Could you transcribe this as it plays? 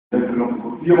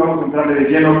tecnológico. Vamos a entrar de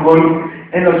lleno con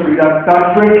En la oscuridad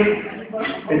Star Trek,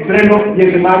 estreno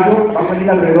 10 de mayo, va a salir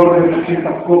alrededor de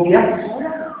 800 copias.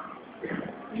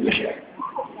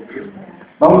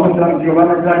 Van a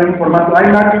entrar en un formato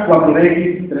IMAX,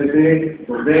 4DX, 3D,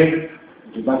 2D,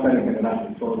 que va a estar en general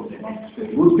en todos los temas que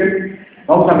ustedes busquen.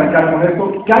 Vamos a arrancar con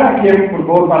esto. Cada quien, por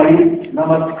favor, para ir nada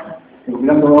más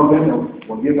mirando el orden, o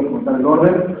volviendo a comentar el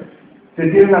orden, se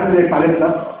tiene una serie de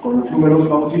paletas con los números,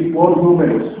 vamos a ir por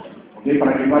números, ¿okay?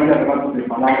 Para que no haya rebatos de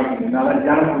palabras ni nada,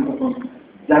 ya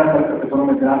las paletas se van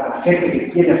a meter a la gente que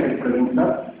quiere hacer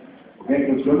preguntas, ¿okay?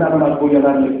 Entonces yo nada más voy a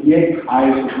darle pie a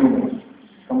esos números.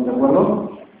 ¿Estamos de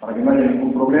acuerdo? Para que no haya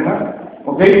ningún problema.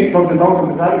 Ok, entonces vamos a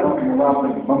empezar,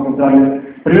 vamos a entrarle.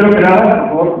 Primero que nada,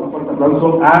 por favor, un fuerte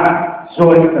aplauso a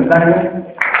Zoë Saldana.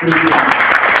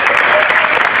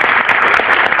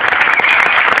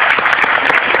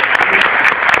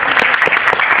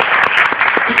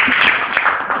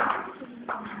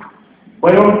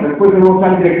 Bueno, después tenemos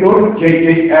al director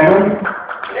J.J.Abrams.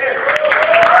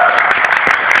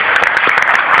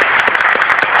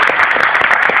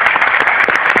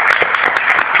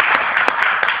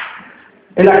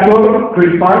 El actor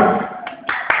Chris Park.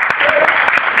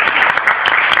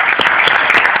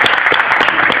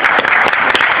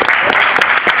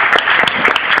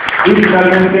 Y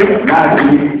finalmente la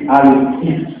actriz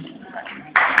Alex.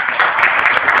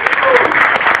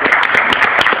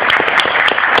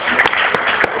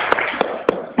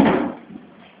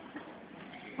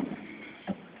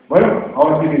 Bueno,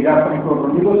 ahora sí que ya estamos todos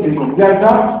reunidos, sin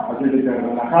confianza, así que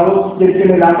relajados. ¿Quién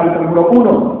tiene la paleta número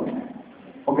 1?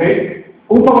 ¿Ok?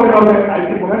 Un favor enorme, hay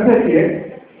que ponerse de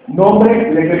pie,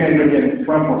 nombre, letra y ingredientes,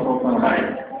 fueran por favor para nadie.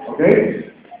 ¿Ok?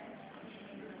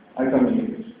 Ahí están los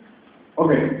niños.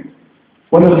 Ok.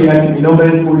 Buenos días, mi nombre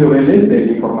es Julio Vélez,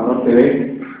 del Informador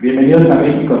TV. Bienvenidos a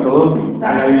México a todos,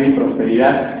 haga vida y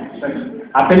prosperidad.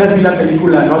 Apenas vi la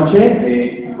película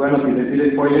anoche, y bueno, sin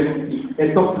decir spoilers,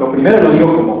 esto lo primero lo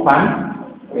digo como fan.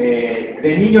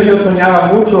 De niño yo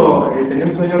soñaba mucho, tenía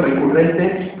un sueño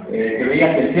recurrente, que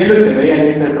veía el cielo y que veía el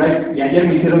Enterprise, y ayer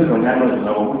me hicieron soñarlo de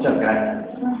nuevo. Muchas gracias.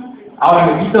 Ahora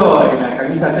me quito en la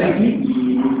camisa Trekkie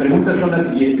y mis preguntas son las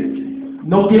siguientes.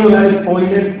 No quiero dar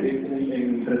spoilers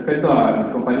en respecto a mis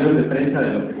compañeros de prensa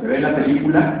de lo que se ve en la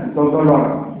película, entonces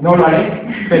no lo haré,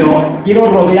 pero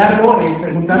quiero rodearlo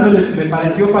preguntándoles, me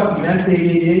pareció fascinante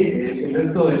el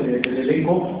resto del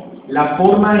elenco, la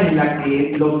forma en la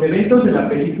que los eventos de la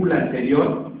película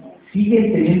anterior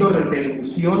siguen teniendo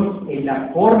repercusión en la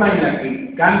forma en la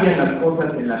que cambian las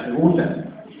cosas en la segunda,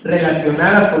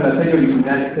 relacionadas con la serie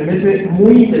original. Se me hace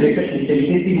muy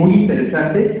inteligente y muy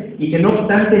interesante, y que no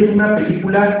obstante es una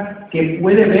película que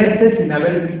puede verse sin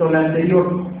haber visto la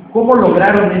anterior. ¿Cómo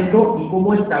lograron esto y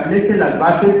cómo establece las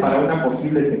bases para una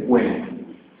posible secuela?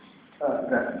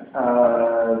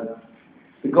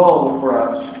 The goal for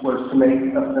us was to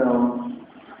make a film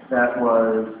that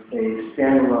was a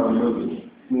standalone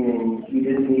movie, meaning you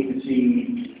didn't need to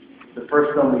see the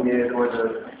first film we did or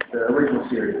the original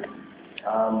series.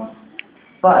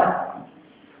 But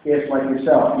if, like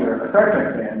yourself, you're a Star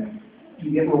Trek fan,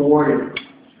 you get rewarded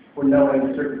for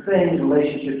knowing certain things,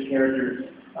 relationships, characters.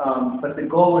 But the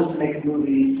goal was to make a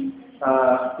movie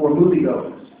for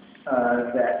moviegoers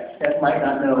that might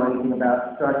not know anything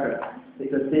about Star Trek.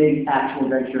 It's a big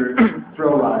action-adventure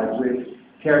thrill ride with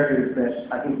characters that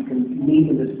I think you can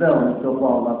meet in this film and still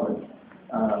fall in love with.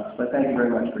 But thank you very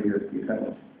much for your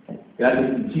kindness.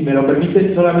 Gracias. Si me lo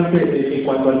permiten, solamente en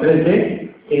cuanto al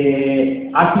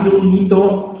 3D, ha sido un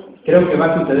hito, creo que va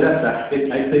a suceder hasta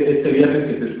este viernes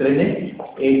que se estrene,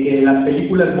 que las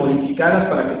películas modificadas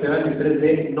para que se vean en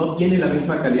 3D no tienen la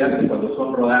misma calidad que cuando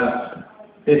son rodadas.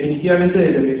 Definitivamente,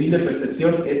 desde mi humilde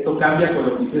percepción, esto cambia con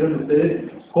lo que hicieron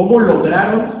ustedes. ¿Cómo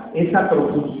lograron esa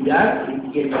profundidad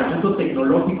y el proceso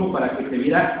tecnológico para que se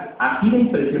viera así de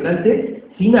impresionante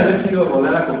sin haber sido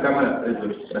rodada con cámaras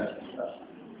 3D? Gracias.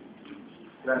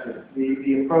 Gracias.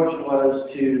 The approach was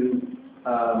to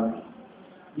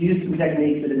use some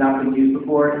techniques that had not been used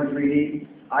before in 3D.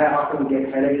 I often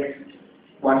get headaches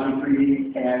watching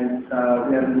 3D, and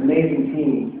we have an amazing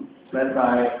team led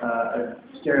by a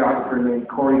stereographer named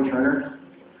Corey Turner,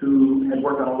 who had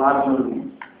worked on a lot of movies.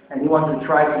 And he wanted to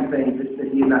try some things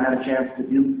that he had not had a chance to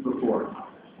do before,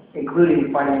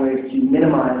 including finding ways to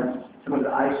minimize some of the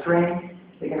eye strain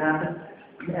that can happen.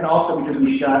 And also because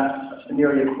we shot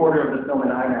nearly a quarter of the film in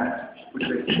IMAX, which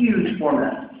is a huge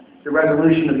format, the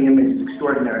resolution of the image is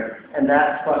extraordinary. And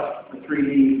that plus the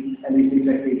 3D and these new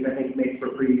techniques, I think, make for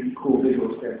a pretty cool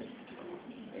visual experience.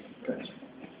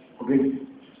 Okay.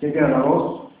 ¿Quién queda la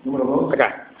voz? Número 2.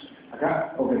 Acá.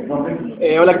 Acá. Ok, nombre.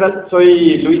 Hola, ¿qué tal?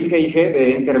 Soy Luis G.I.G. de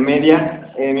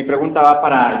Intermedia. Mi pregunta va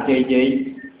para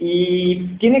J.J.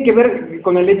 y tiene que ver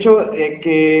con el hecho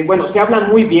que, bueno, se habla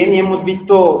muy bien y hemos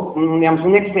visto, digamos,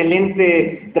 un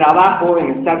excelente trabajo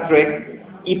en Star Trek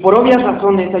y por obvias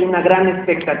razones hay una gran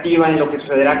expectativa en lo que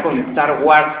sucederá con Star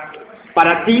Wars.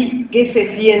 Para ti, ¿qué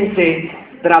se siente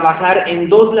trabajar en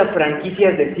dos de las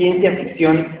franquicias de ciencia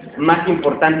ficción más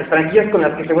importantes? Franquicias con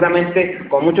las que seguramente,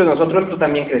 con muchos de nosotros, tú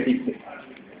también creciste.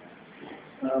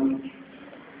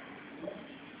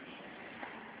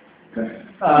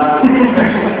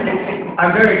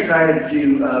 I'm very excited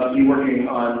to be working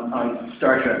on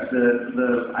Star Trek.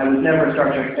 I was never a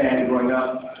Star Trek fan growing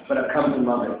up, but I've come to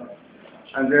love it.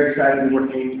 I'm very excited to be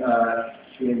working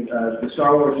in the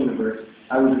Star Wars universe.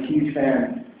 I was a huge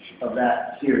fan of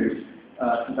that series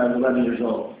since I was 11 years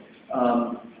old.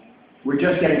 We're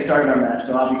just getting started on that,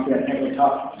 so obviously I can't really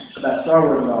talk about Star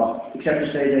Wars at all, except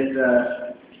to say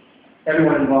that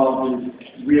everyone involved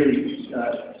is really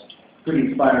pretty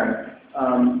inspiring.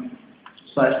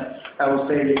 But I will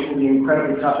say that it will be an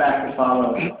incredibly tough act to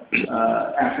follow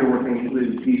after working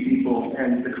with these people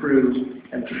and the crew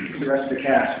and the rest of the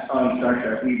cast on Star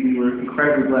Trek. We were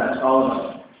incredibly blessed, all of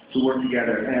us, to work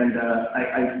together. And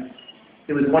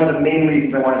it was one of the main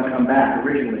reasons I wanted to come back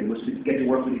originally, was to get to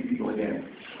work with these people again.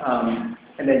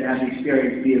 And then have the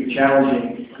experience be as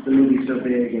challenging, the movie's so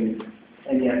big,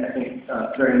 and yet I think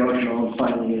very emotional and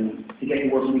funny, and to get to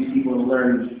work with these people and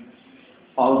learn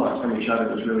all of us from each other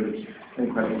was really an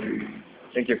incredible treat.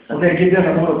 Thank you. Ok, aquí tiene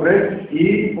la número 3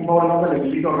 y por favor, no les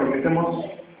invito a que regresemos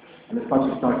al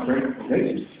espacio Star Trek, ok.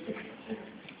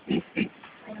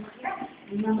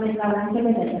 Mi nombre es Laura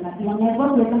Ángeles de Alternativa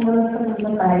Network. Yo tengo dos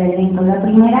preguntas para el elenco. La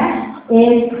primera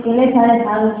es, ¿qué les ha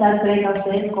dejado Star Trek a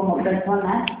ustedes como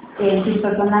personas? Sus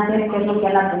personajes, ¿qué es lo que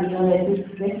han aprendido de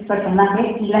sus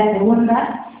personajes? Y la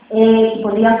segunda,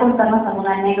 ¿podrían contarnos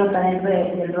alguna anécdota dentro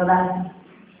del rodaje?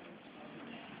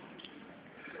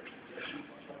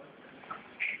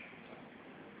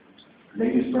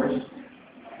 Ladies first.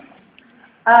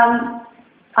 I'm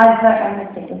going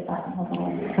to take this back.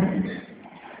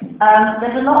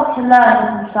 There's a lot to learn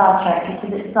from Star Trek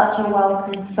because it's such a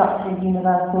well-constructed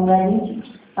universe already.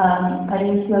 I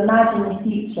mean, to imagine the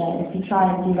future, if you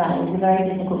try and do that, is a very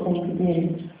difficult thing to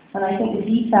do. And I think the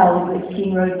detail with which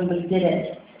Gene Roddenberry did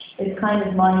it is kind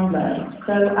of mind-blowing.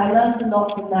 So I learned a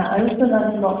lot from that. I also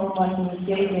learned a lot from working with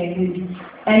J.J., whose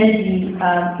energy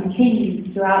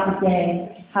continues throughout the day,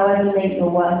 however late you're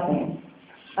working.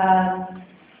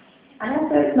 And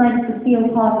also it's nice to feel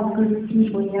part of a group of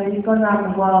people. You know, we've gone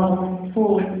around the world and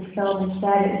toured and filmed and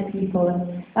shared it with people,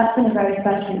 and that's been a very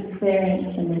special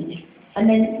experience for me. And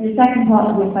then the second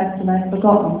part of your question I've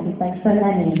forgotten because there's so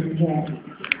many of them here.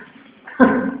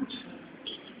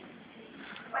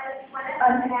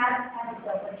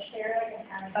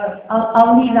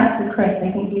 I'll leave that to Chris.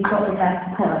 I think he's got the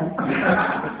best one.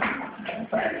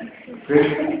 Chris?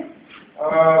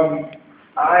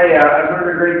 I've learned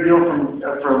a great deal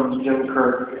from Jim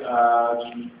Kirk.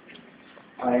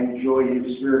 I enjoy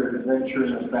his spirit of adventure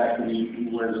and the fact that he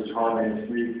wears his heart on his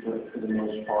sleeve for the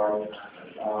most part.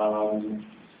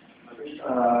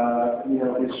 You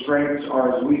know, his strengths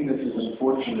are his weaknesses,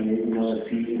 unfortunately. You know, if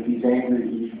he's angry,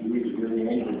 he's really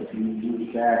angry. If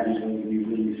he's sad, he's going to be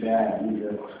really sad. He's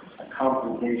a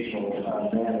confrontational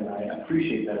man, and I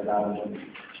appreciate that about him.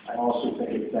 I also think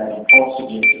it's that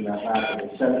impulsiveness and that lack of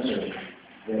a censor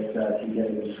that can get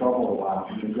him in trouble a lot.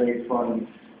 And the great fun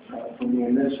for me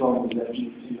in this film is that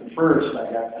in the first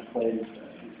I got to play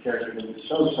a character that was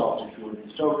so self-assured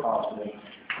and so confident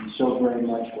and so very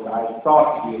much what I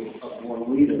thought to be a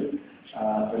born leader,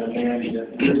 but a man that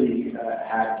really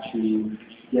had to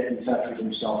get in touch with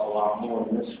himself a lot more.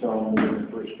 In this film, in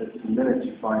the first 15 minutes,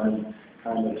 you find him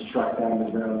kind of struck down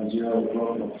to ground zero,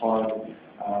 broken apart,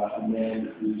 a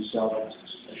man whose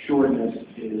self-assuredness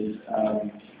is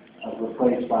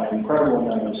replaced by an incredible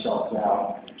amount of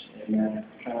self-doubt, and that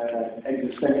kind of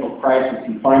existential crisis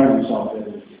he finds himself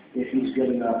in. If he's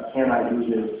good enough, can I do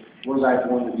this? Was I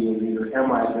born to be a leader?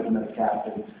 Am I a good enough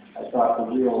captain? I thought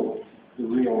the real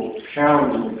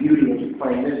challenge and the beauty of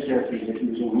playing this character is that he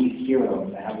was a weak hero.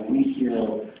 To have a weak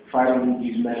hero try to lead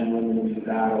these men and women into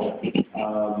battle,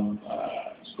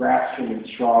 grasping at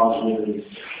straws really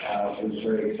was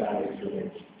very exciting for me.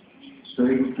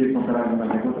 ¿Quieres contar alguna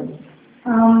anécdota?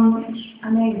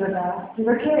 Anécdota. Yo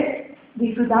creo que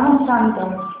disfrutamos tanto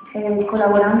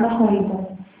colaborando juntos.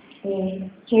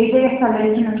 J.J.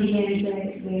 establece un ambiente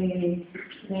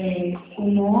de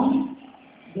humor,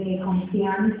 de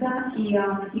confianza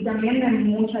y también de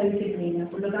mucha disciplina.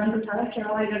 Por lo tanto, sabes que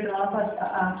no vas a ir al trabajo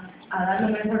a dar lo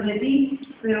mejor de ti,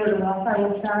 pero lo vas a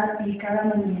gozar y cada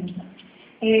momento.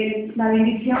 La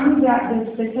bendición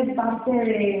de ser parte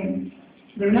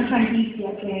de una franquicia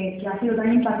que ha sido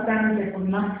tan impactante por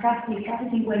casi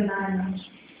 50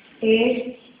 años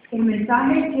es el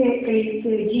mensaje que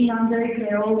Gene Roddenberry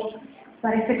creó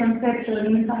para este concepto de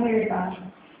un mensaje de paz.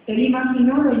 Él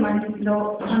imaginó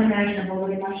lo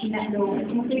unimaginable,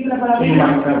 ¿cómo se dice la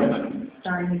palabra?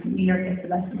 Sorry, New York is the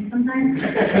best sometimes.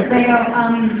 Pero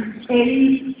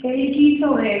él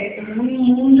quiso ver en un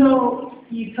mundo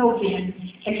utopian.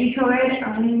 Él quiso ver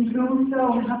a un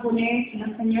ruso, un japonés,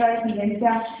 una señora de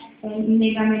ascendencia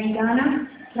negroamericana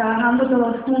trabajando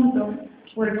todos juntos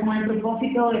con el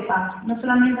propósito de paz, no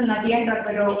solamente en la tierra,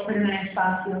 pero en el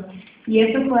espacio. Y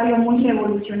eso fue algo muy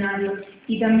revolucionario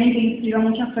y también que inspiró a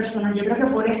muchas personas. Yo creo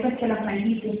que por eso es que la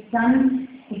franquicia es tan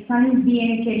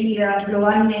bien querida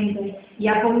globalmente y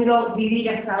ha podido vivir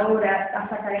hasta ahora,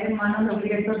 hasta caer en manos de los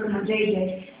directores como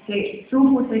J.J., que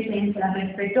supo su esencia, la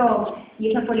respetó,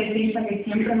 y esa fue la esencia que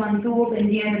siempre mantuvo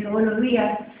pendiente todos los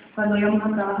días cuando íbamos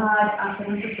a trabajar, a hacer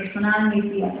nuestros personajes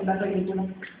y a hacer la película.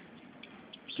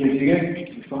 ¿Quién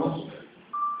sigue? ¿Estamos?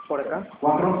 Por acá.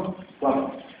 ¿Cuatro?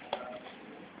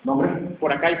 ¿Nombre?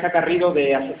 Por acá Isaac Garrido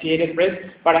de Associated Press.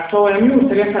 Para Zoë, a mí me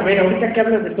gustaría saber, ahorita que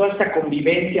hablas de toda esta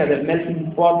convivencia del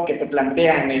melting pot que se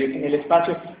plantea en el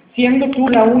espacio, siendo tú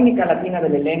la única latina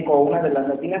del elenco o una de las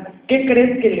latinas, ¿qué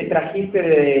crees que le trajiste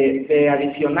de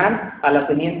adicional a la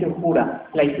teniente Uhura?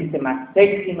 ¿La hiciste más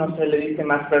sexy, no sé, le diste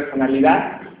más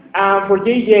personalidad? For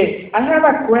J.J., I have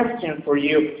a question for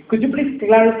you. Could you please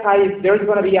clarify if there's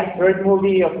going to be a third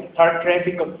movie of Star Trek,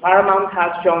 because Paramount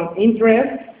has shown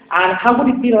interest? And how would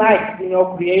it be like,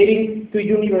 creating two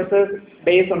universes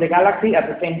based on the galaxy at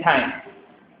the same time?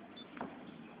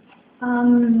 I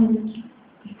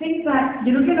think that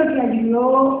yo creo que lo que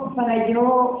ayudó para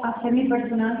yo hacer mi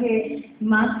personaje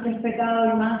más respetado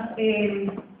y más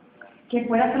que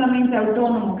fuera solamente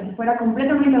autónomo, que fuera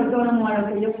completamente autónomo a lo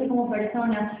que yo soy como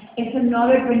persona, es el no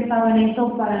haber pensado en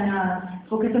eso para nada,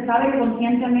 porque se sabe que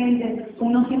conscientemente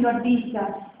uno siendo artista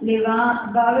le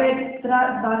va a haber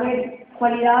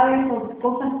cualidades o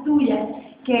cosas tuyas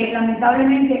que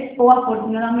lamentablemente o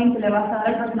afortunadamente le vas a dar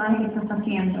al personaje que estás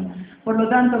haciendo. Por lo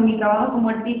tanto, mi trabajo como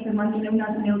artista es mantener una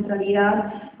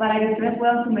neutralidad para que ustedes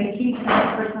puedan sumergirse en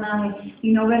los personajes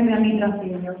y no verme a mí tras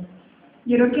ellos.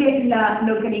 Yo creo que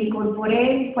lo que le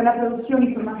incorporé fue la producción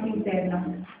y fue más interna.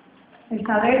 El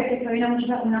saber que soy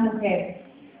una mujer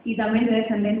y también de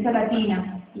descendencia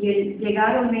latina, y el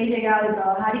llegar donde he llegado,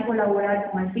 trabajar y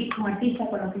colaborar como artista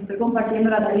con los que estoy compartiendo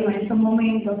la tarima en estos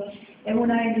momentos, es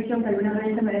una bendición que algunas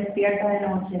veces se me despierta de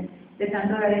noche, de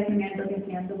tanto agradecimiento que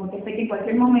siento, porque sé que en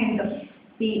cualquier momento,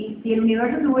 si el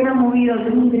universo se hubiera movido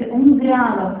de un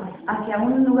grado hacia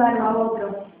un lugar o a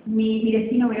otro, mi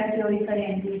destino hubiera sido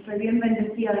diferente. Y estoy bien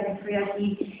bendecida de que estoy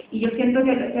aquí. Y yo siento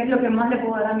que es lo que más le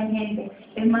puedo dar a mi gente,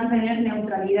 es mantener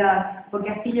neutralidad,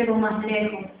 porque así llego más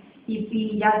lejos.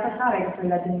 Y ya se sabe que soy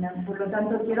latina. Por lo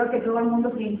tanto, quiero que todo el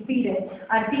mundo se inspire,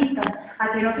 artistas,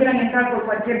 a que no quieran entrar por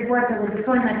cualquier puerta porque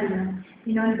son latinos,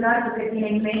 sino entrar porque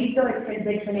tienen mérito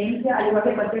de excelencia, al igual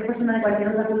que cualquier persona de cualquier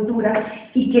otra cultura,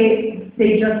 y que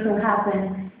they just so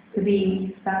happen to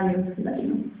be valued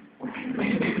latinos.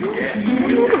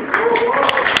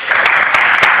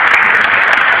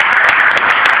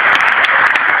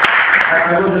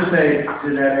 I will just say to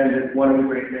that end that one of the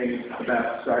great things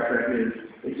about Star Trek is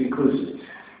it's inclusive.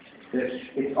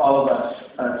 It's all of us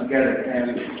together,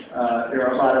 and there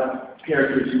are a lot of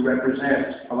characters who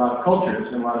represent a lot of cultures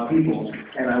and a lot of people.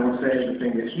 And I will say the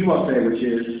thing that you won't say, which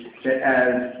is that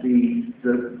as the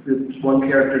one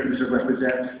character who sort of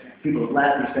represents people of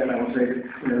Latin descent, I will say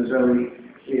that Zoe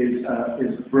is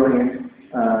brilliant,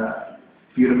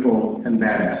 beautiful, and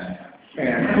badass.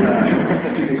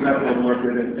 And she's incredible to work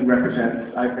with and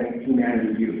represents, I think,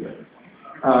 humanity beautifully.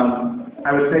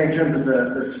 I would say in terms of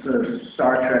the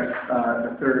Star Trek,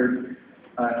 the third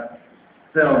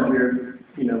film, we're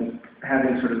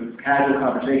having sort of casual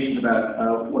conversations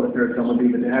about what a third film would be,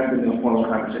 but there has been no formal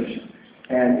conversation.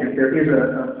 And if there is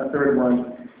a third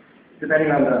one,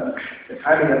 depending on the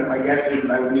timing of it, my guess is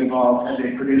that I would be involved as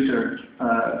a producer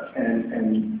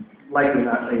and likely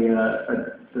not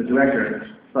the director,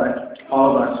 but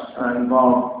all of us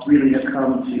involved really have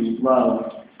come to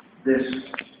love this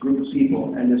group of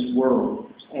people and this world,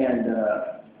 and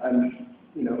I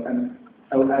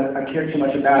care too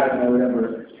much about it that I would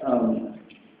ever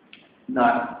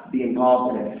not be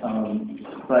involved in it.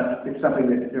 But it's something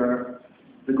that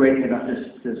the great thing about this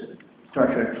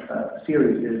Star Trek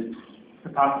series is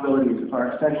the possibilities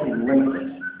are essentially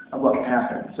limitless of what can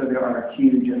happen. So there are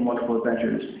huge and wonderful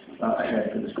adventures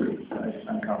ahead for this group.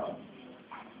 I'm confident.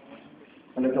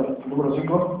 Número 5.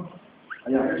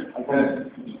 Yeah.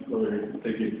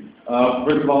 Thank you.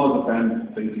 First of all, as a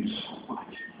fan, thank you so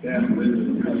much. Damn, this is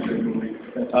a great movie.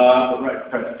 Right,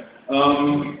 press.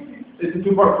 It's a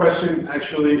two-part question,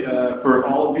 actually, for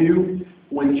all of you.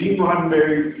 When Gene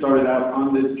Roddenberry started out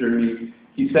on this journey,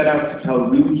 he set out to tell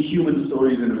really human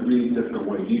stories in a really different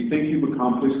way. Do you think you've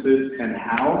accomplished this, and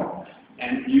how?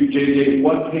 And you, JJ,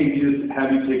 what pages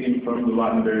have you taken from the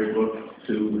Roddenberry book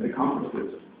to accomplish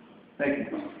this? Thank you.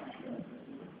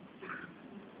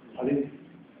 I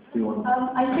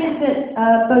think that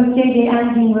both J.J.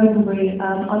 and Gene Roddenberry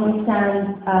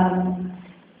understand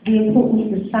the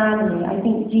importance of family. I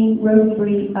think Gene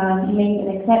Roddenberry made an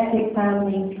eclectic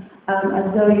family, as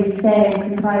Zoë was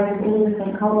saying, comprised of all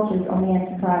different cultures on the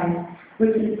Enterprise,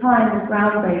 which at the time was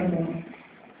groundbreaking.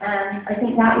 And I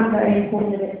think that was very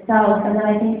important in itself. And then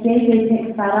I think J.J.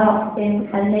 picks that up and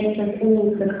makes us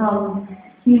all become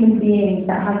human beings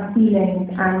that have feelings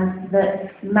and that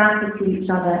matter to each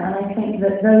other. And I think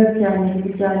that those journeys are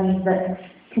the journeys that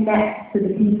connect to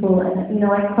the people. And, you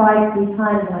know, I cried 3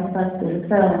 times when I first saw the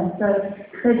film. So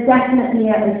there's definitely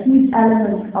a huge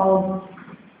element of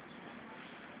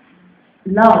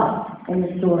love in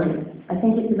the story. I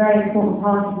think it's a very important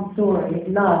part of the story, is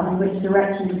love, and which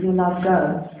direction does your love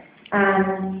go.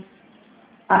 And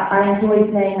I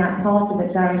enjoy playing that part of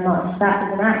it very much. That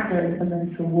as an actor is the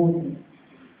most rewarding.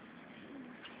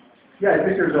 Yeah, I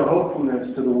think there's a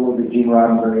hopefulness to the world that Gene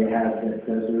Roddenberry has, that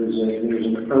there's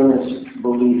an earnest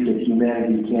belief that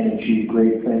humanity can achieve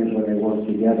great things when they work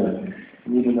together.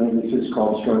 And even though this is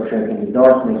called Star Trek Into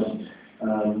Darkness,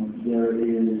 there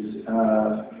is,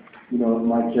 you know,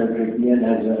 my character at the end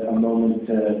has a moment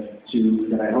that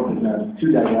I hope is not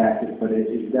too didactic, but it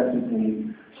is definitely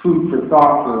food for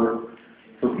thought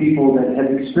for people that have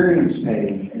experienced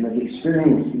pain and have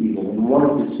experienced evil and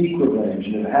wanted to seek revenge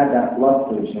and have had that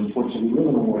bloodthirst. Unfortunately, we live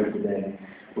in a world today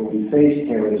where we face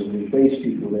terrorism, we face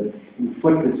people that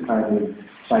inflict this kind of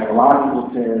psychological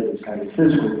terror, this kind of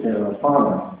physical terror upon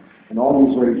us. And all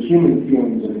these very human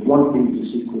feelings of wanting to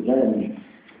seek revenge,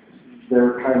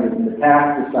 they're kind of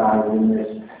metastasized in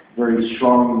this very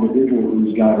strong individual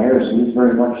who's John Harrison. He's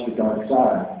very much the dark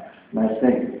side. And I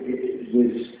think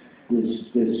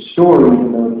this story,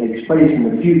 even though it takes place in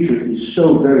the future, is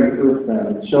so very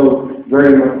earthbound. It so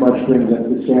very much brings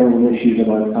up the salient issues of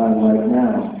our time right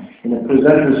now. And it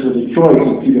presents us with a choice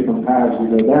of 2 different paths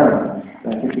we go down.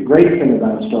 And I think the great thing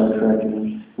about Star Trek,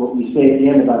 and what we say at the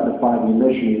end about the 5-year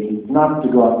mission, is not to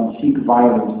go out and seek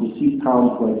violence, to seek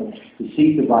conflict, to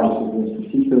seek divisiveness, to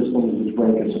seek those things which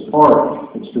break us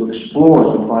apart. It's to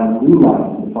explore, to find new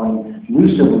life, to find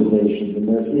new civilizations. And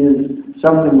there is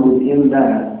something within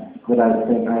that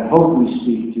I hope we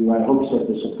speak to. I hope set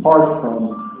this apart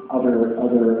from other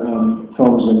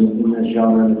films in this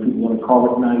genre. And if people want to call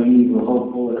it naive or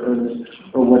hopeful or earnest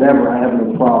or whatever, I have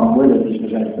no problem with it,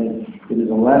 because I think it is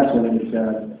a lesson. It's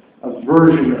a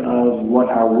version of what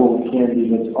our world can be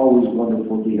that's always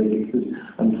wonderful to hear, because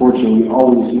unfortunately we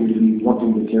always seem to be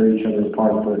wanting to tear each other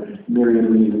apart for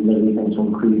myriad reasons, everything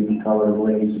from creed and color and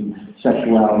race and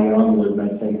sexuality onward. And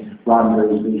I think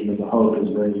Roddenberry's vision of the hope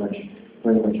is very much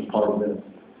a part of it.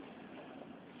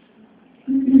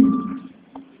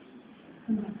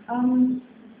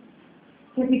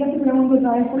 Repita tu pregunta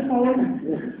otra vez, por favor.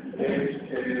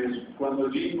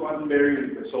 Cuando Gene Roddenberry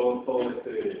empezó todo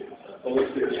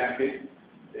este viaje,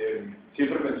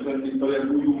 siempre pensó en historias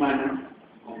muy humanas,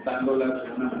 contándolas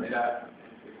de una manera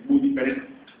muy diferente.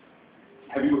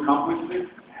 Have you accomplished it?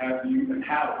 And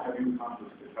how have you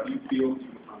accomplished it? How do you feel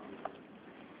you've accomplished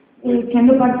it?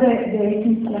 Siendo parte de esta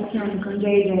instalación con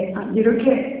J.J., yo creo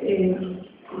que,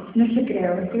 no sé,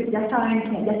 creo, es que ya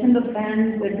saben, ya siendo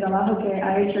fans del trabajo que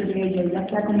ha hecho J.J., ya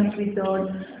sea como escritor,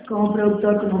 como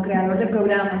productor, como creador de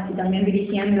programas y también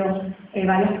dirigiendo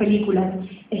varias películas,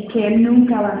 es que él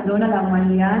nunca abandona la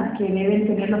humanidad que deben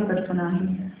tener los personajes.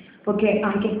 Porque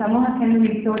aunque estamos haciendo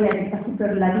una historia que está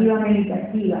superlativamente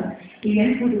activa y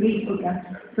bien futurística,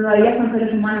 todavía son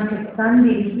seres humanos que están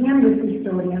dirigiendo esta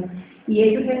historia. Y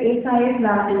esa es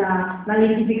la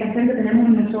identificación que tenemos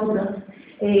nosotros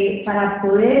para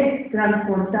poder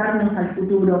transportarnos al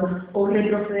futuro o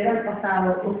retroceder al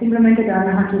pasado o simplemente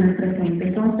quedarnos aquí en el presente.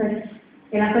 Entonces,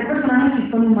 el hacer personajes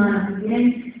que son humanos, que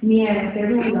tienen miedo, que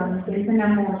dudan, que sienten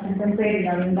amor, sienten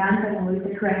pérdida, venganza, como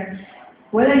dice Craig,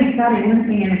 pueden estar en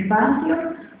el espacio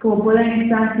como pueden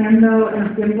estar haciendo en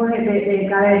los tiempos de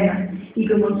cadena. Y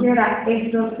como quiera,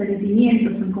 estos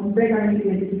sentimientos son completamente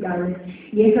identificables.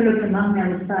 Y eso es lo que más me ha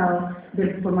gustado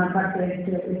de formar parte de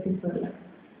esta historia.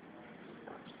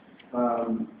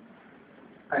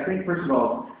 I think, first of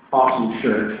all, awesome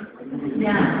shirt.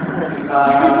 Yeah.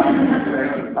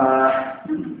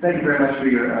 Thank you very much for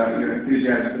your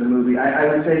enthusiasm for the movie. I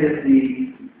would say that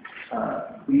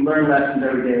we learn lessons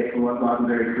every day from what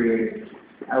Roddenberry created.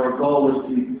 Our goal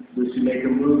was to make a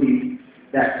movie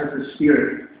that took the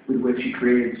spirit with which he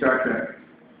created Star Trek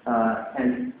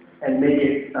and make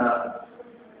it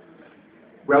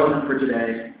relevant for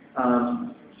today,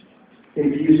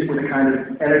 infuse it with a kind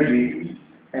of energy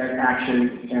and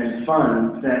action and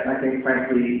fun that I think,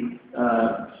 frankly,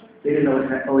 they didn't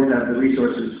always have the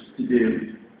resources to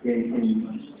do in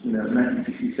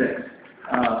 1966.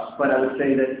 But I would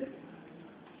say that,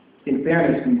 in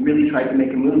fairness, we really tried to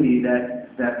make a movie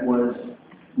that was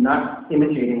not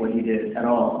imitating what he did at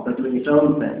all, but doing its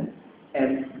own thing.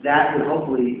 And that would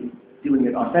hopefully, doing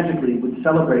it authentically, would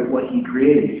celebrate what he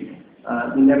created.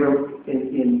 We never,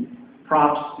 in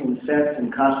props, in sets,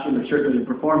 in costume, or certainly in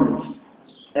performance,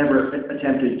 ever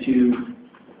attempted to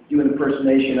do an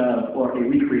impersonation of or a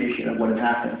recreation of what had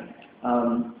happened.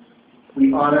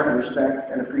 We honor and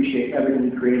respect and appreciate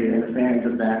everything he created and the fans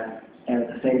of that, and at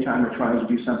the same time we're trying to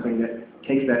do something that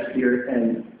takes that spirit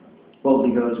and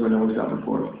boldly goes where no one's gone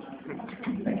before.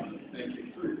 Thank you.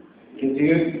 ¿Quién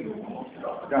sigue?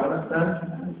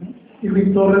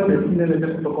 Luis Torres, de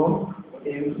cineLT.com.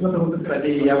 Una pregunta para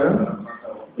J.J.Abrams.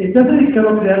 ¿Estás dedicado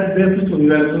a crear diversos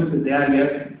universos desde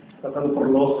Alias, pasando por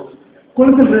los?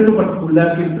 ¿Cuál es el reto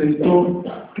particular que enfrentó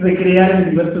recrear el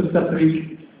universo de Star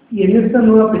Trek? Y en esta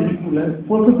nueva película,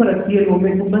 ¿cuál fue para ti el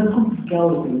momento más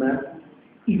complicado de filmar?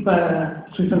 Y para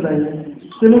Zoë Saldana,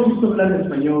 te hemos visto hablar en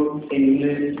español, en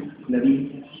inglés,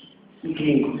 naví y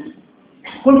gringo.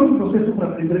 ¿Cuál fue el proceso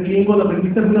para aprender gringo?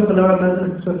 ¿Aprendiste alguna palabra más de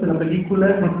las que usaste en la película?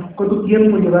 ¿Cuánto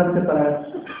tiempo llevaste para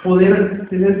poder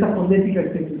tener esa fonética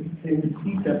que se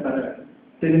necesita para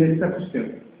tener esta cuestión?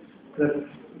 Gracias.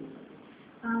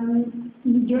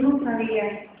 Yo no sabía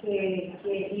que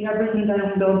iba a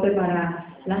presentar un dote para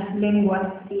las lenguas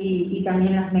y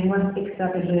también las lenguas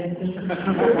extraterrestres.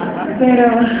 Pero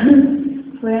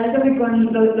fue algo que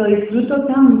lo disfruto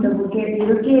tanto, porque yo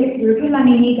creo que la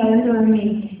niñita dentro de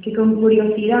mí, que con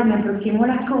curiosidad me aproximo a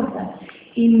las cosas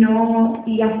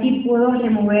y así puedo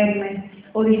removerme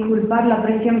o disculpar la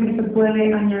presión que se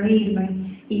puede añadirme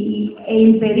e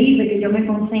impedir de que yo me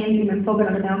concentre y me enfoque en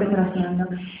lo que tengo que estar haciendo.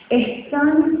 Es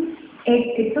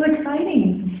so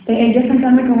exciting. Yo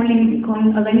sentarme con a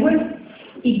linguist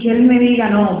y que él me diga,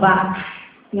 no, va.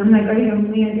 Y yo me digo, Dios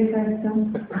mío, ¿qué es esto?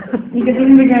 ¿Y qué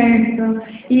significa esto?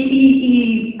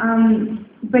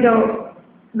 Pero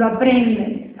lo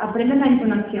aprendes la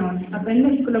entonación,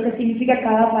 aprendes lo que significa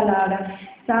cada palabra,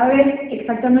 sabes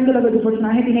exactamente lo que tu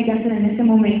personaje tiene que hacer en ese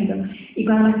momento. Y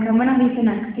cuando las cámaras dicen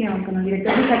acción, cuando el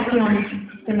director dice acción,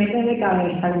 te metes de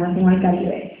cabeza, como hacemos el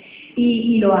Caribe.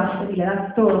 Y lo haces, y le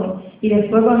das todo. Y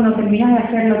después cuando terminas de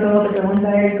hacerlo todo, te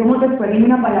pregunta él, ¿cómo te fue? Dime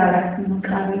una palabra, no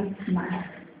sabes más.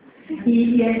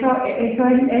 Y eso es lo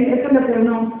que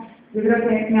yo creo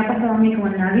que me ha pasado a mí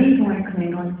con el naví y con el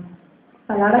Klingon.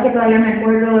 Palabra que todavía me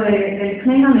acuerdo del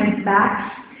Klingon es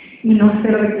back, y no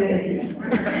sé lo que quiere decir.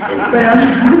 Pero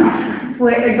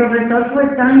el profesor fue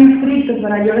tan estricto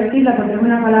para yo decirla, porque es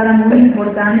una palabra muy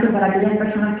importante para aquellas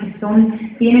personas que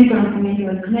tienen conocimiento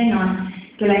del Klingon,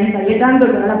 que la ensayé tanto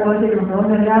que ahora la puedo decir con los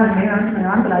ojos cerrados, me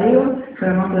levanto, la digo,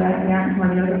 pero no todavía me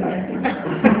olvido lo que parece.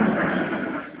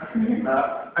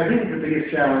 I think the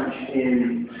biggest challenge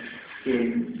in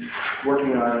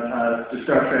working on the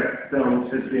Star Trek films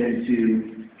has been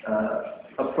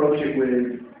to approach it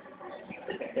with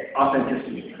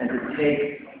authenticity and to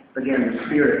take, again, the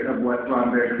spirit of what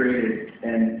Roddenberry created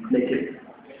and make it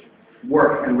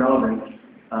work and relevant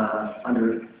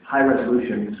under high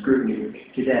resolution scrutiny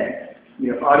today.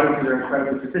 Audiences are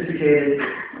incredibly sophisticated,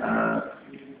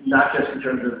 not just in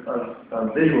terms of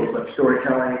visuals, but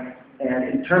storytelling.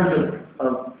 And in terms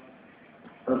of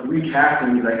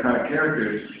recasting these iconic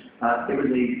characters, it was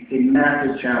a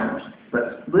massive challenge.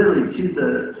 But literally, to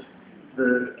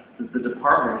the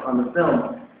department on the film,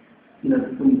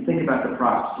 when you think about the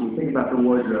props, when you think about the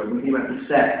wardrobe, when you think about the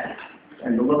set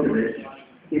and the look of it,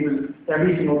 it was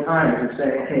every single time it was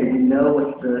saying, okay, we know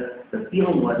what the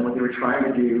feeling was and what they were trying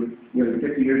to do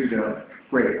 50 years ago.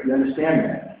 Great, we understand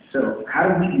that. So how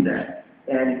do we do that?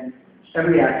 And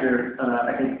every actor,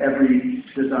 I think every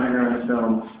designer on the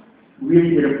film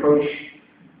really did approach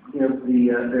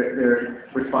their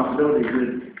responsibilities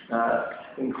with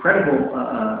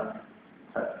incredible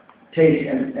taste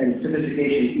and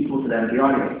sophistication equal to that of the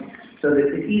audience. So that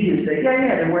it's easy to say,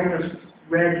 yeah, they're wearing those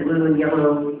red, blue, and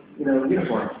yellow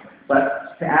uniforms.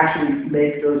 But to actually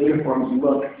make those uniforms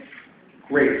look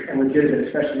great and legitimate,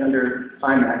 especially under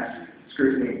IMAX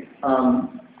scrutiny,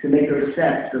 to make those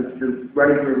sets, the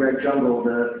running through a red jungle,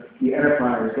 the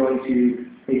Enterprise going to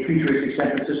a futuristic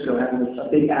San Francisco having a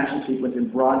big action sequence in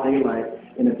broad daylight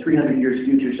in a 300 years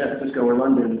future San Francisco or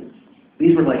London.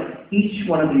 These were like, each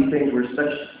one of these things were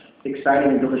such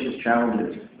exciting and delicious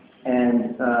challenges.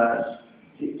 And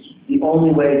the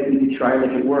only way that we could try and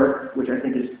make it work, which I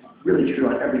think is really true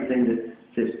on everything that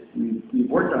we've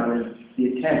worked on, is the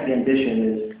intent, the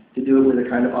ambition is to do it with a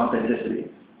kind of authenticity.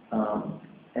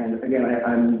 And again,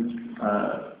 I'm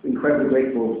incredibly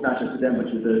grateful, not just to them,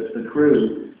 but to the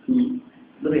crew, who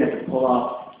really had to pull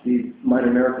off these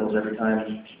minor miracles every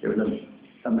time there was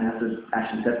a massive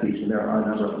action set piece, and there are a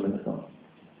number of them in the film.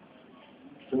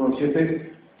 Número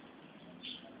 7.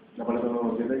 La palabra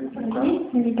número 7.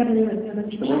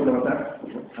 ¿Te puedo preguntar?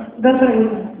 Dos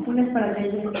preguntas. Una es para ti.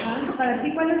 Para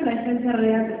ti, ¿cuál es la esencia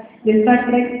real de Star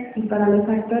Trek? Y para los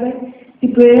actores, si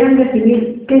pudieran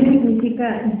definir qué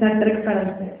significa Star Trek para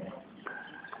ustedes.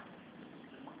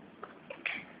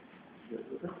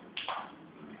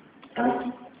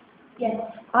 Yes,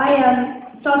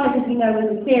 Star Trek, as you know,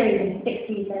 was a series in the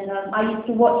 60s, and I used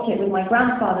to watch it with my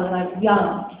grandfather when I was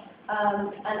young,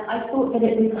 and I thought that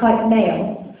it was quite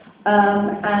male,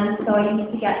 and so I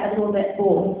used to get a little bit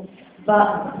bored.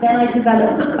 But then I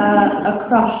developed a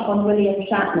crush on William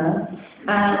Shatner,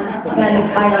 and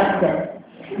then I liked it.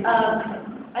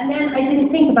 And then I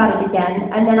didn't think about it again,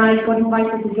 and then I got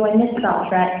invited to join this Star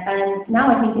Trek, and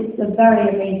now I think it's a very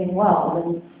amazing world.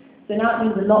 And so now it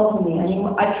means a lot to me. I mean,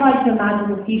 I tried to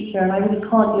imagine the future, and I really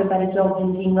can't do a better job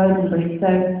than Gene Roddenberry, so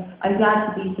I'm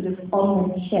glad to be sort of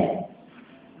on this ship.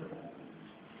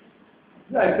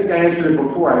 I think I answered it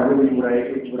before.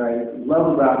 What I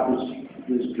love about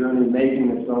this journey, making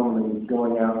the film and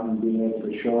going out and being able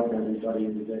to show it to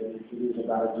everybody, is that it is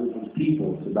about a group of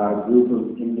people. It's about a group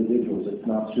of individuals. It's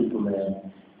not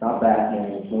Superman, not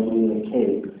Batman, it's nobody in a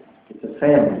cape. It's a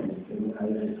family. And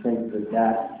I think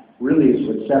that really is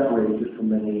what separates it from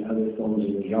many other films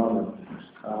in the genre.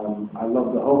 I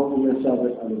love the hopefulness of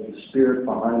it. I love the spirit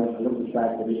behind it. I love the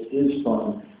fact that it is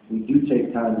fun. We do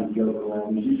take time to joke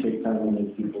around. We do take time to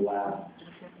make people laugh.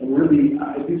 And really,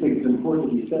 I do think it's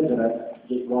important that you said that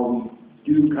while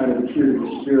we do kind of adhere to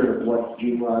the spirit of what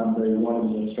Gene Roddenberry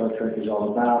wanted and Star Trek is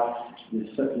all about, this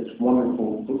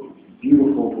wonderful,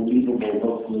 beautiful, believable,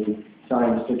 hopefully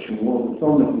science fiction world. The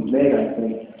film that we've made, I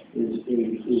think, is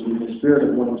in the spirit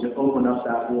of wanting to open up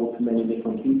that world to many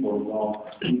different people. While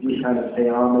we kind of pay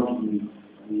homage,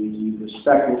 we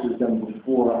respect what was done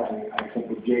before. I think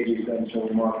what J.J.'s done so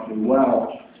remarkably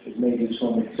well is made this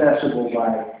film accessible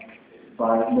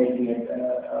by making it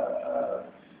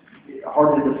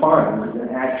hard to define. It's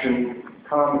an action,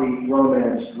 comedy,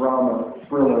 romance, drama,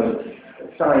 thriller,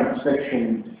 science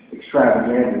fiction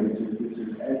extravaganza. This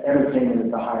is entertainment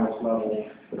at the highest level,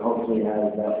 but hopefully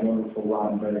has that wonderful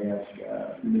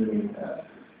Roddenberry-esque meaning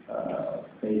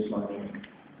baseline.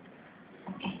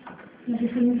 Lo que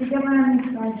significa para mí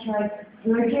Star Trek,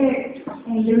 yo creo que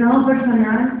de un lado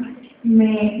personal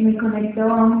me conectó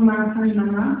aún más a mi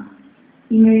mamá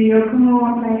y me dio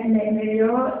como me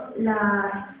dio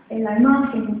la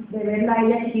imagen de verla a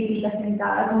ella chiquitita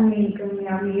sentada con mi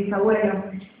bisabuelo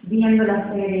viendo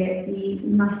la serie y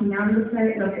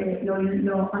imaginándose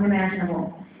lo unimaginable.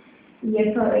 Y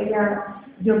eso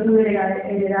yo pude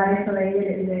heredar eso de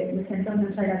ella, le siento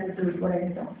mucha gratitud por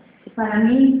eso. Para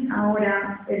mí,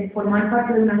 ahora, el formar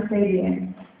parte de una serie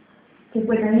que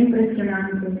fue tan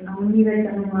impresionante, a un nivel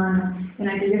tan humano, en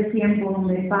aquellos tiempos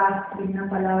donde paz es una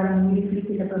palabra muy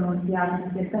difícil de pronunciar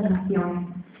en ciertas naciones,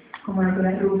 como lo que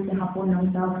era Rusia, Japón, los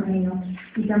Estados Unidos,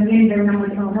 y también ver a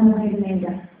una mujer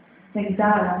negra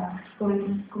sentada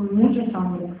con muchos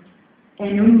hombres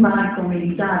en un barco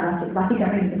militar,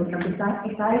 básicamente, porque aunque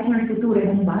está hecho en el futuro, es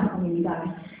un barco militar,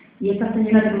 y esta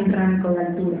señora tiene un rango de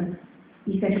altura.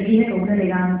 Y se ríe con una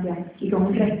elegancia y con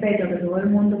un respeto que todo el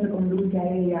mundo se conduce a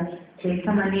ella de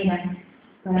esta manera.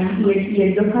 Y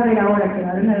el yo saber ahora que de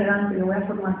ahora en adelante yo voy a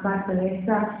formar parte de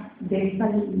esta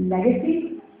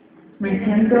legacy, me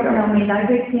siento, la humildad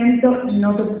que siento,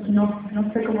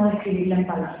 no sé cómo describirla en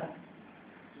palabras.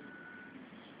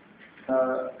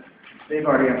 They've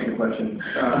already answered the question.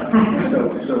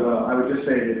 So I would just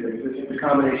say that it's a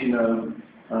combination of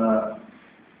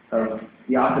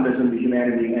the optimism, the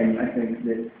humanity, and I think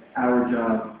that our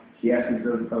job, the essence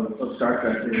of Star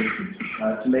Trek, is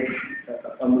to make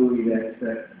a movie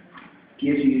that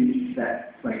gives you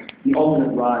that, like, the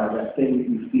ultimate ride, that thing that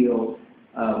you feel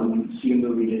when you see a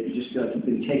movie that you just feel like you've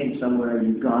been taken somewhere,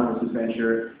 you've gone on this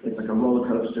adventure, it's like a roller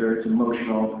coaster, it's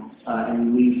emotional, and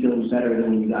you leave feeling better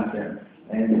than when you got there.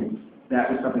 And that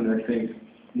was something that I think,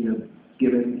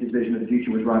 given his vision of the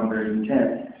future, was Roddenberry's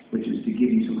intent, which is to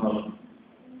give you some hope.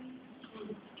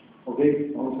 Ok,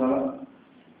 vamos a la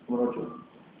número 8.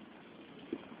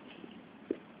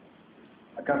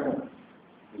 ¿Acaso?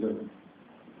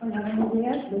 Hola, buenos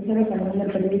días. Yo soy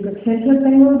del periódico Excelsior.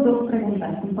 Tengo dos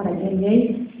preguntas para J.J.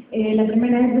 La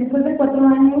primera es, después de 4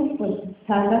 años, pues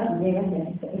salgas y llegas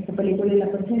a esta película y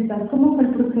la presentas. ¿Cómo fue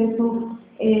el proceso?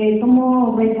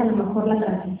 ¿Cómo ves a lo mejor la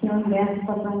transición de hace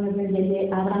 4 años de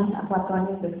J.J.Abrams a 4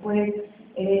 años después?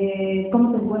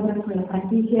 ¿Cómo te encuentras con la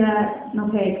franquicia?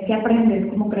 No sé, ¿qué aprendes?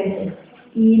 ¿Cómo creces?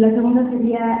 Y la segunda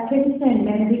sería, ¿qué viste en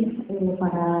Benedict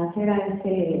para hacer a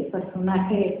este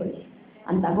personaje pues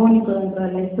antagónico dentro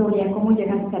de la historia? ¿Cómo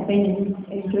llegaste a Benedict?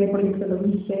 ¿En qué proyecto lo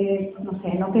viste? No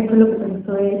sé, ¿no? ¿Qué fue lo que te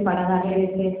gustó de él para darle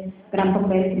ese gran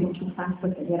papel que muchos fans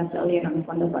pues ayer aplaudieron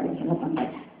cuando apareció en la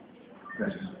pantalla?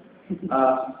 Gracias.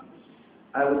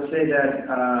 I would say that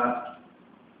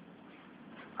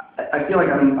I feel like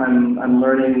I'm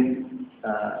learning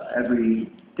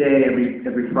every day,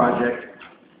 every project.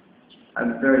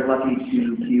 I'm very lucky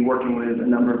to be working with a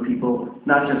number of people,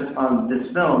 not just on this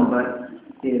film, but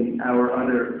in our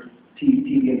other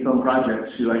TV and film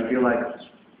projects, who I feel like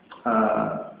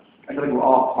we're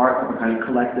all part of a kind of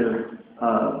collective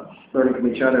learning from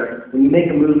each other. When you make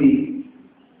a movie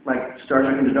like Star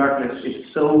Trek Into Darkness,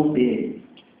 it's so big.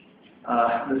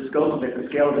 The scope of it, the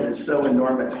scale of it is so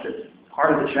enormous that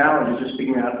part of the challenge is just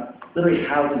figuring out literally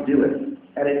how to do it.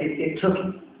 And it took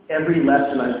every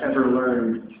lesson I've ever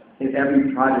learned in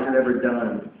every project I've ever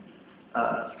done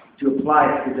to apply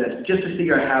it to this, just to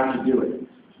figure out how to do it.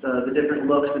 The different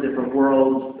looks, the different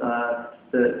worlds,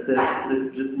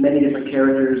 the many different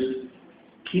characters,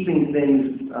 keeping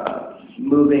things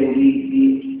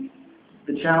moving.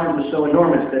 The challenge was so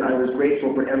enormous that I was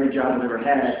grateful for every job I've ever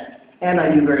had, and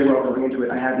I knew very well going into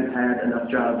it I hadn't had enough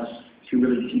jobs to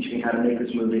really teach me how to make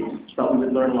this movie, but we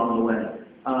would learn along the way.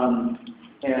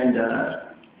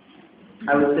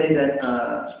 I would say that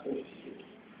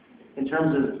in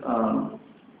terms of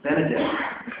Benedict,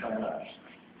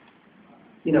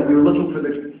 we were looking for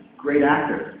the great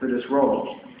actor for this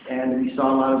role, and we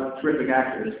saw a lot of terrific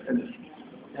actors and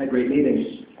had great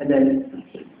meetings. And then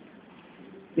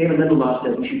David Lindelof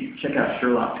said, "You should check out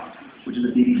Sherlock," which is a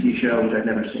BBC show which I'd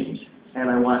never seen.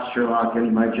 And I watched Sherlock,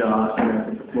 and my jaw came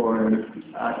out the floor, and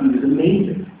he was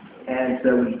amazing. And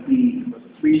so we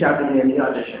reached out to him in the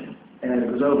audition, and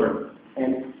it was over.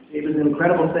 And it was an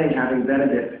incredible thing having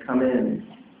Benedict come in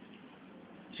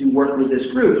to work with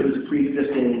this group. It was a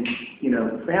pre-existing,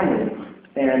 family.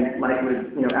 And like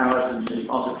with, Alice and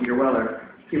also Peter Weller,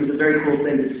 it was a very cool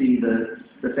thing to see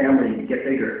the family get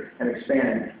bigger and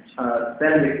expand.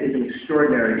 Benedict is an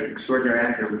extraordinary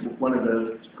actor, one of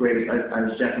the greatest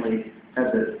I've definitely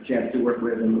had the chance to work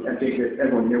with, and I think that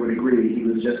everyone here would agree. He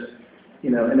was just,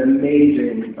 an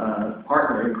amazing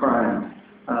partner in crime.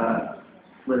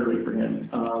 Literally for him.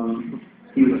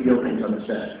 He was guilty on the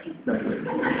set. No, he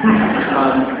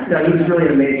was really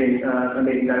an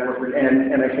amazing guy to work with,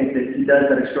 and I think that he does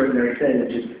that extraordinary thing,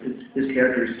 which is his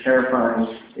character is terrifying,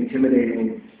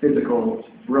 intimidating, physical,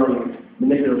 brilliant,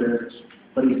 manipulative,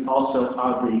 but he's also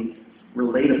oddly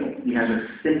relatable. He has a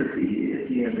sympathy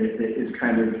that is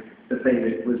kind of the thing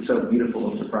that was so beautiful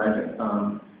and surprising.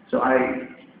 So I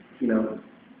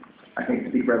think to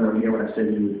speak for everyone here when I say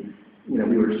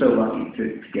we were so lucky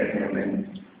to get him,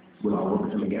 and we'll all work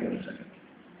with him again in a second.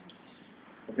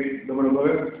 Okay, número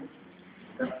 9.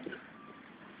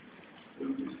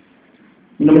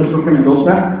 Mi nombre es Jorge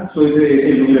Mendoza, soy de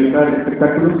El Universal de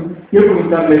Espectáculos. Quiero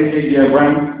preguntarle a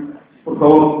J.J.Abrams, por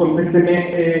favor, contésteme,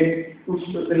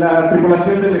 de la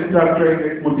tripulación del Star Trek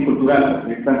es multicultural,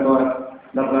 porque están todas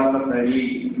las razas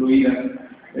ahí incluidas.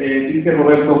 Dice que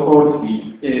Roberto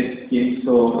Orsi es quien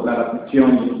hizo la adaptación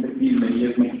de este filme y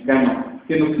es mexicano.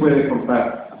 ¿Qué nos puede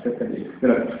contar acerca de ello?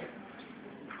 Gracias.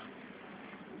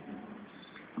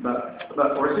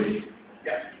 About Orsi?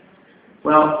 Yeah.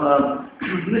 Well,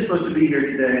 he was supposed to be here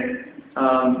today,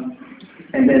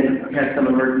 and then had some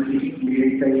emergency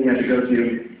meeting thing he had to go to.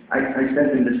 I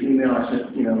sent him this email. I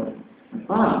said,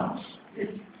 Bob,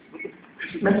 it's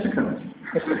Mexico.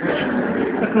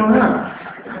 What's going on?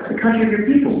 The country of your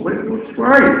people.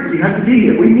 Where are you? You have to be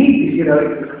here. We need you.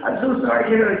 I'm so sorry.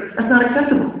 That's not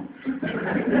acceptable.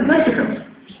 It's Mexico.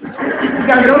 You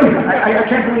gotta go here. I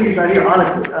can't believe he's not here.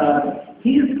 Honestly,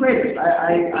 he is the greatest.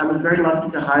 I was very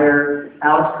lucky to hire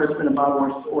Alex Crispin and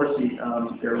Bob Orsi,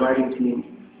 their writing team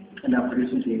and now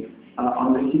producing team,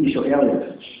 on the TV show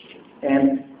Alias.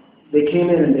 And they came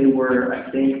in and they were,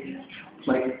 I think,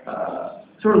 like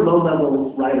sort of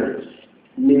low-level writers,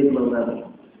 mid-low level.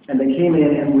 And they came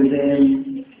in, and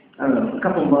within, a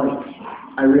couple months,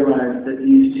 I realized that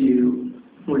these two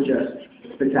were just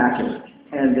spectacular,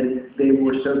 and that they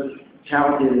were so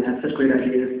talented and had such great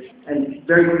ideas. And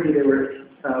very quickly, they were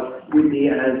with me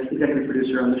as executive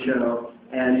producer on the show,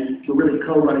 and were really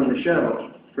co-running the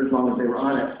show for as long as they were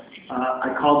on it.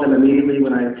 I called them immediately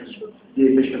when I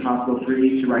did Mission Impossible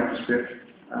 3 to write the script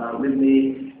with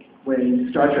me. When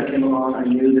Star Trek came along, I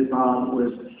knew that Bob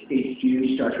was a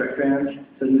huge Star Trek fan,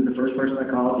 so he was the first person I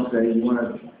called to say, you want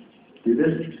to do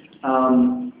this?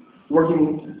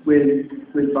 Working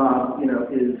with Bob, you know,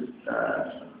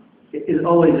 is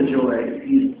always a joy.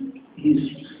 He's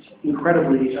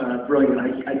incredibly brilliant.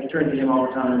 I turn to him all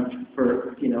the time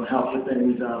for, you know, help with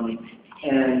things,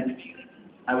 and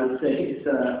I would say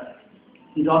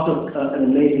he's also an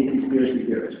amazing conspiracy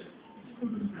theorist.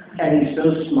 And he's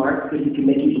so smart that he can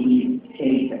make you believe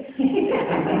anything.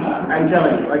 I'm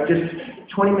telling you, like just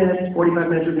 20 minutes, 45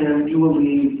 minutes with him, you will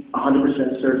be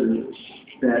 100% certain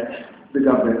that the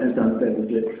government has done things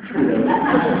that, you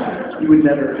know, you would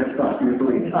never have thought you would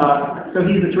believe. So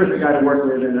he's a terrific guy to work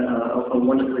with and a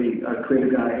wonderfully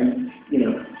creative guy, and, you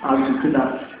know, obviously could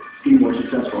not be more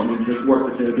successful. I mean, the work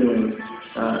that they're doing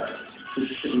is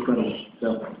incredible.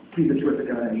 So he's a terrific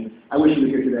guy, and I wish he was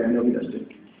here today. I know he does too.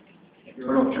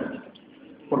 Bueno,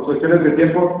 por cuestiones de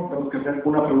tiempo, tenemos que hacer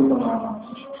una pregunta más.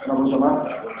 Una pregunta más.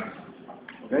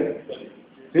 ¿Ok?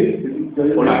 ¿Sí?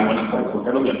 Hola, buenas tardes. José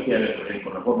Carlos García de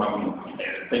Reforma 1.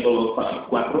 Tengo dos para los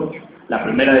cuatro. La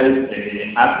primera es,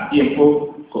 hace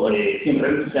tiempo, siempre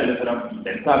redes sociales eran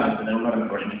impensables tener una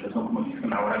retroalimentación como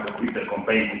existen ahora con Twitter, con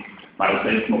Facebook. Para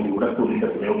ustedes como figuras públicas,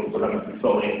 creo que solamente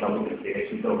sobre algo que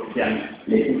es interoficial,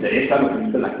 les interesa lo que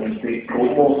dice la gente,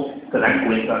 cómo se dan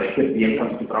cuenta de qué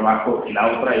piensan su trabajo. Y la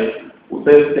otra es,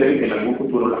 ¿ustedes creen que en algún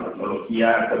futuro la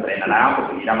tecnología se entrenará o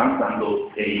seguirá avanzando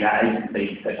o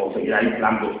seguirá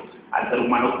aislando al ser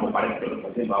humano como parece que lo está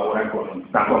haciendo ahora con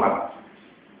tanto avance?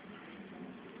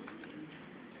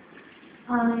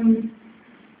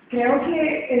 Creo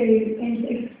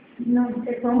que no,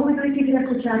 fue un poquito difícil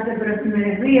escucharte, pero si me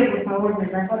desvío, por favor, me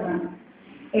das para atrás.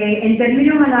 En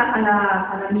términos a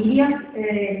la media,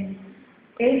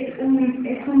 es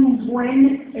un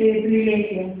buen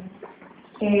privilegio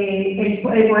el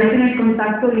poder tener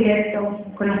contacto directo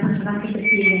con las personas que te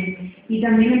siguen y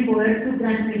también el poder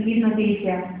transmitir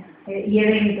noticias y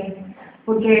eventos.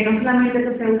 Porque no solamente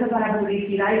eso se usa para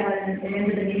publicidad y para el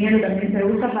entretenimiento, también se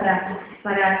usa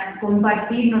para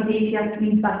compartir noticias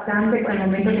impactantes con el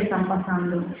momento que están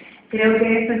pasando. Creo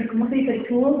que eso es, ¿cómo se dice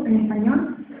tool en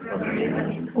español?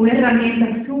 Una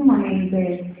herramienta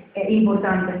sumamente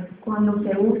importante cuando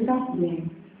se usa bien.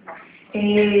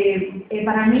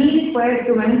 Para mí, pues,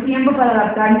 tuve un tiempo para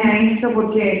adaptarme a esto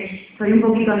porque soy un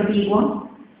poquito antigua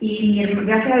y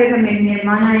gracias a Dios también mi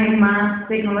hermana es más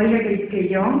tecnológica que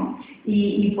yo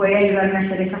y puede ayudarme a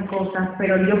hacer esas cosas,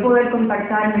 pero yo poder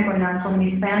contactarme con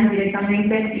mis fans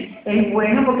directamente es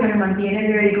bueno porque me mantiene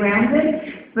very grounded,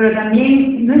 pero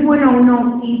también no es bueno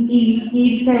uno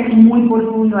irse muy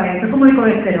profundo a eso, es como el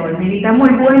colesterol, necesitamos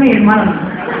el bueno y el malo.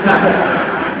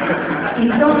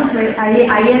 Entonces, ahí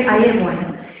es bueno.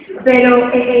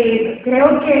 Pero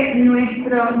creo que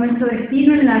nuestro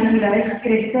destino en la vida es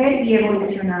crecer y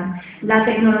evolucionar. La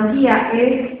tecnología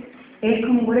es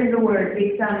como, what is the word?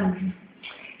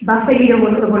 Va a seguir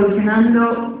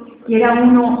evolucionando, quiera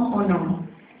uno o no.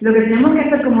 Lo que tenemos que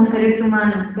hacer como seres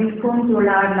humanos es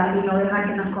controlarla y no dejar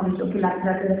que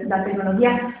la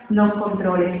tecnología nos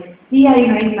controle. Sí hay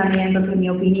un aislamiento, que en mi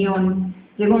opinión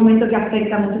llega un momento que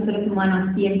afecta a muchos seres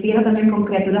humanos y empieza también con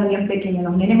criaturas bien pequeñas.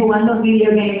 Los nenes jugando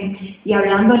videogames y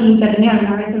hablando en internet,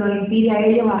 algunas veces lo impide a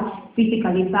ellos a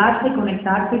fisicalizarse,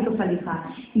 conectarse y socializar.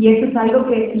 Y eso es algo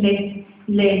que les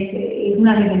es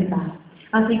una desventaja.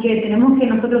 Así que tenemos que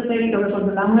nosotros ser los que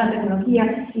controlamos la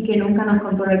tecnología y que nunca nos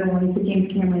controle, como dice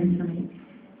James Cameron.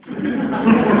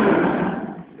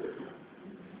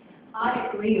 I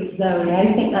agree with Zoe.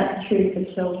 I think that's true for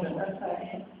children.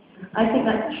 I think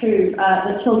that's true.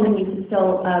 That children need to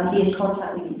still be in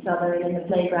contact with each other and in the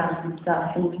playgrounds and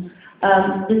stuff.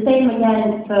 And the same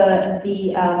again for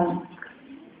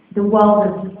the world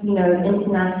of, you know,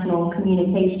 international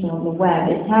communication on the web.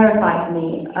 It terrifies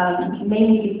me,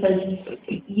 mainly because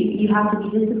you have to be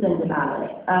disciplined about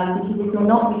it. Because if you're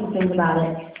not disciplined about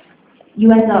it,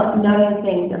 you end up knowing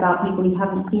things about people you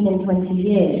haven't seen in 20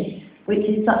 years, which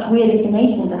is such weird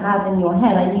information to have in your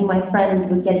head. I knew my friend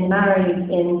was getting married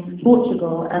in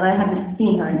Portugal, and I hadn't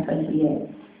seen her in 20 years.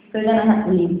 So then I had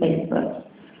to leave Facebook.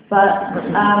 But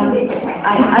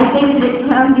I think that it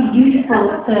can be useful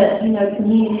to, you know,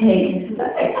 communicate,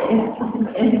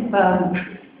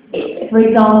 if for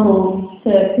example,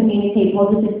 to communicate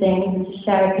positive things and to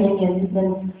share opinions.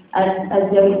 And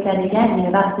as Zoe said again, you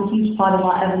know, that's a huge part of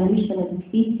our evolution as a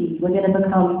species. We're going to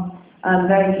become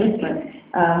very different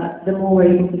the more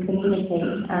we're able to communicate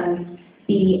and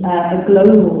be a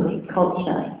global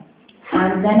culture.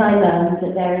 And then I learned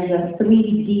that there is a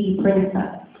 3D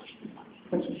printer,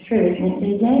 which is true, isn't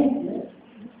it, JJ?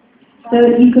 So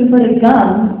you can put a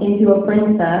gun into a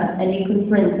printer and you can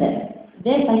print it.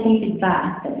 This, I think, is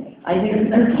bad. I think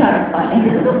it's terrifying.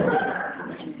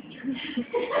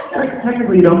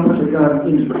 Technically, you don't put the gun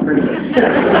into the printer.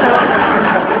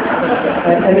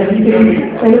 and if you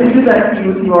do that,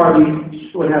 you already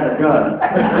would have a gun.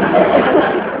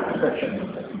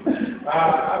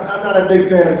 I'm not a big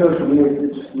fan of social media.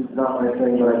 It's not my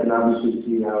thing, but I can obviously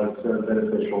see how it's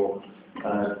beneficial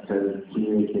to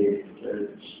communicate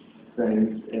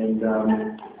things and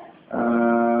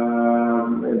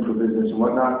for business and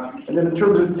whatnot. And then in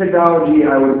terms of technology,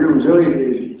 I would agree with Zoe.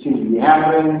 It seems to be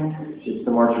happening. It's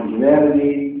the march of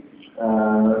humanity.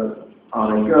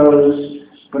 On it goes.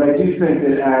 But I do think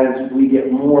that as we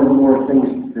get more and more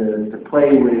things to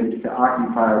play with, to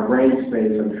occupy our brain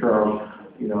space, I'm sure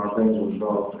our brains will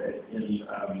develop in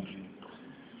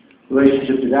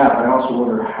relationship to that. But I also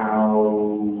wonder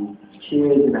how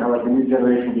kids and how the new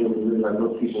generation will be able to really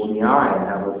look people in the eye and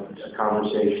have a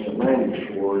conversation at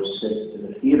length, or sit in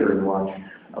the theater and watch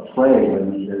a play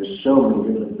when there's so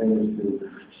many different things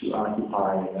to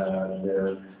occupy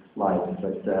their life.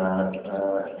 But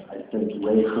I think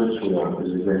Ray Kurzweil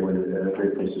is a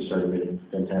great place to start a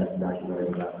fantastic documentary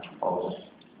about all of this.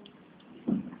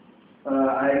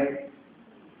 I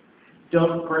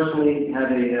don't personally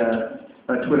have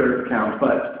a Twitter account,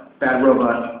 but Bad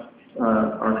Robot,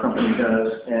 our company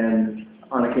does, and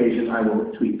on occasion I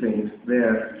will tweet things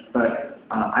there. But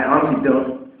I honestly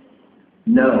don't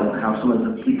know how some of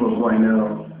the people who I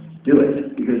know do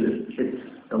it, because it's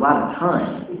a lot of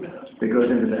time that goes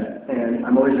into that. And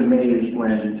I'm always amazed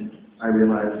when I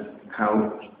realize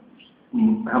how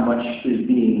much is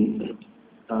being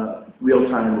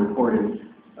real-time recorded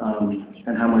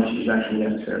and how much is actually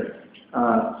necessary.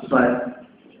 But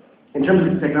in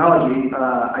terms of technology,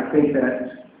 I think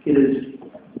that it is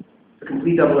a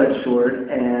complete double-edged sword,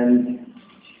 and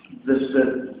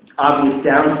the obvious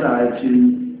downside to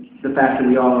the fact that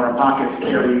we all in our pockets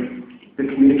carry the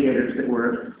communicators that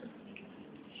were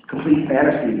complete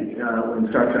fantasy when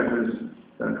Star Trek was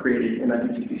created in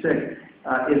 1966,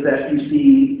 is that you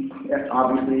see,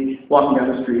 obviously, walking down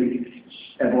the street,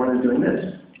 everyone is doing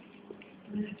this.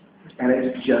 And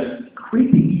it's just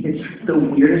creepy. It's the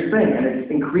weirdest thing, and it's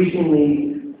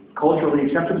increasingly culturally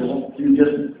acceptable to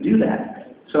just do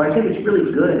that. So I think it's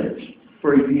really good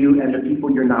for you and the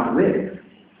people you're not with,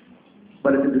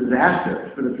 but it's a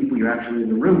disaster for the people you're actually in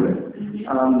the room with.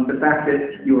 The fact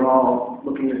that you're all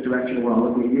looking this direction and we're all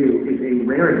looking at you is a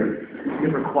rarity.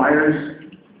 It requires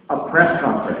a press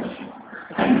conference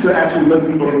to actually look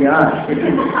people in the eye.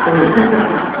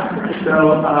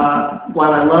 So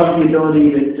while I love the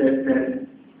ability that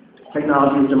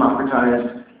technology has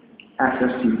democratized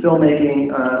access to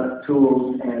filmmaking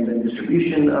tools and the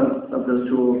distribution of those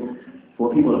tools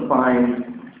for people to find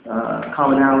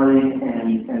commonality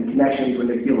and connections when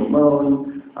they feel alone.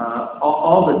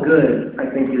 All the good, I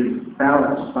think, is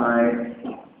balanced by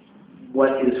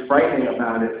what is frightening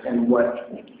about it and what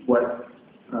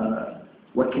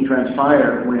can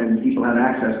transpire when people have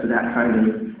access to that kind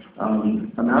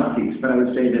of mouthpiece. But I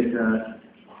would say that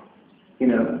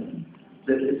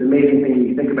that it's an amazing thing when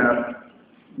you think about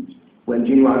when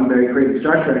Gene Roddenberry created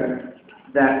Star Trek.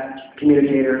 That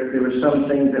communicator, there were some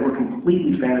things that were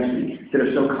completely fantasy that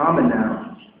are so common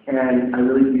now, and I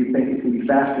really do think it can be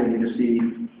fascinating to see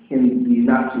in the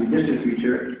not-too-distant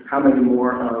future how many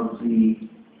more of the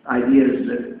ideas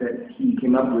that he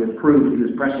came up with prove he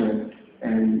was prescient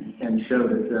and show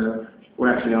that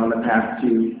we're actually on the path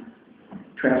to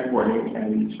transporting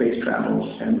and space travel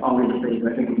and all these things.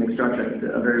 I think would make Star Trek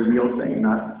a very real thing,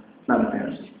 not a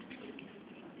fantasy.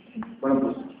 Bueno,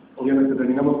 pues obviamente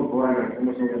terminamos, por favor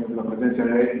agradecemos obviamente la presencia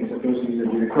de nosotros y del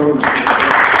director.